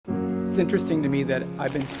It's interesting to me that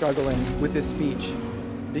I've been struggling with this speech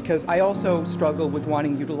because I also struggle with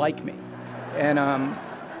wanting you to like me. And I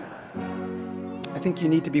think you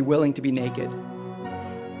need to be willing to be naked.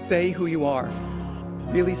 Say who you are.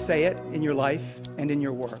 Really say it in your life and in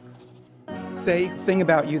your work. Say the thing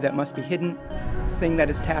about you that must be hidden, the thing that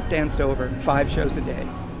is tap danced over 5 shows a day.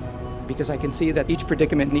 Because I can see that each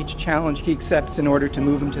predicament and each challenge he accepts in order to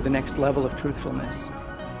move him to the next level of truthfulness.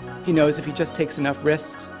 He knows if he just takes enough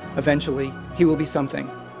risks, eventually he will be something,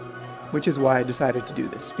 which is why I decided to do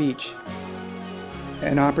this speech.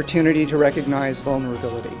 An opportunity to recognize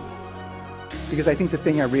vulnerability. Because I think the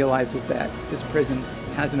thing I realize is that this prison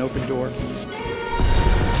has an open door.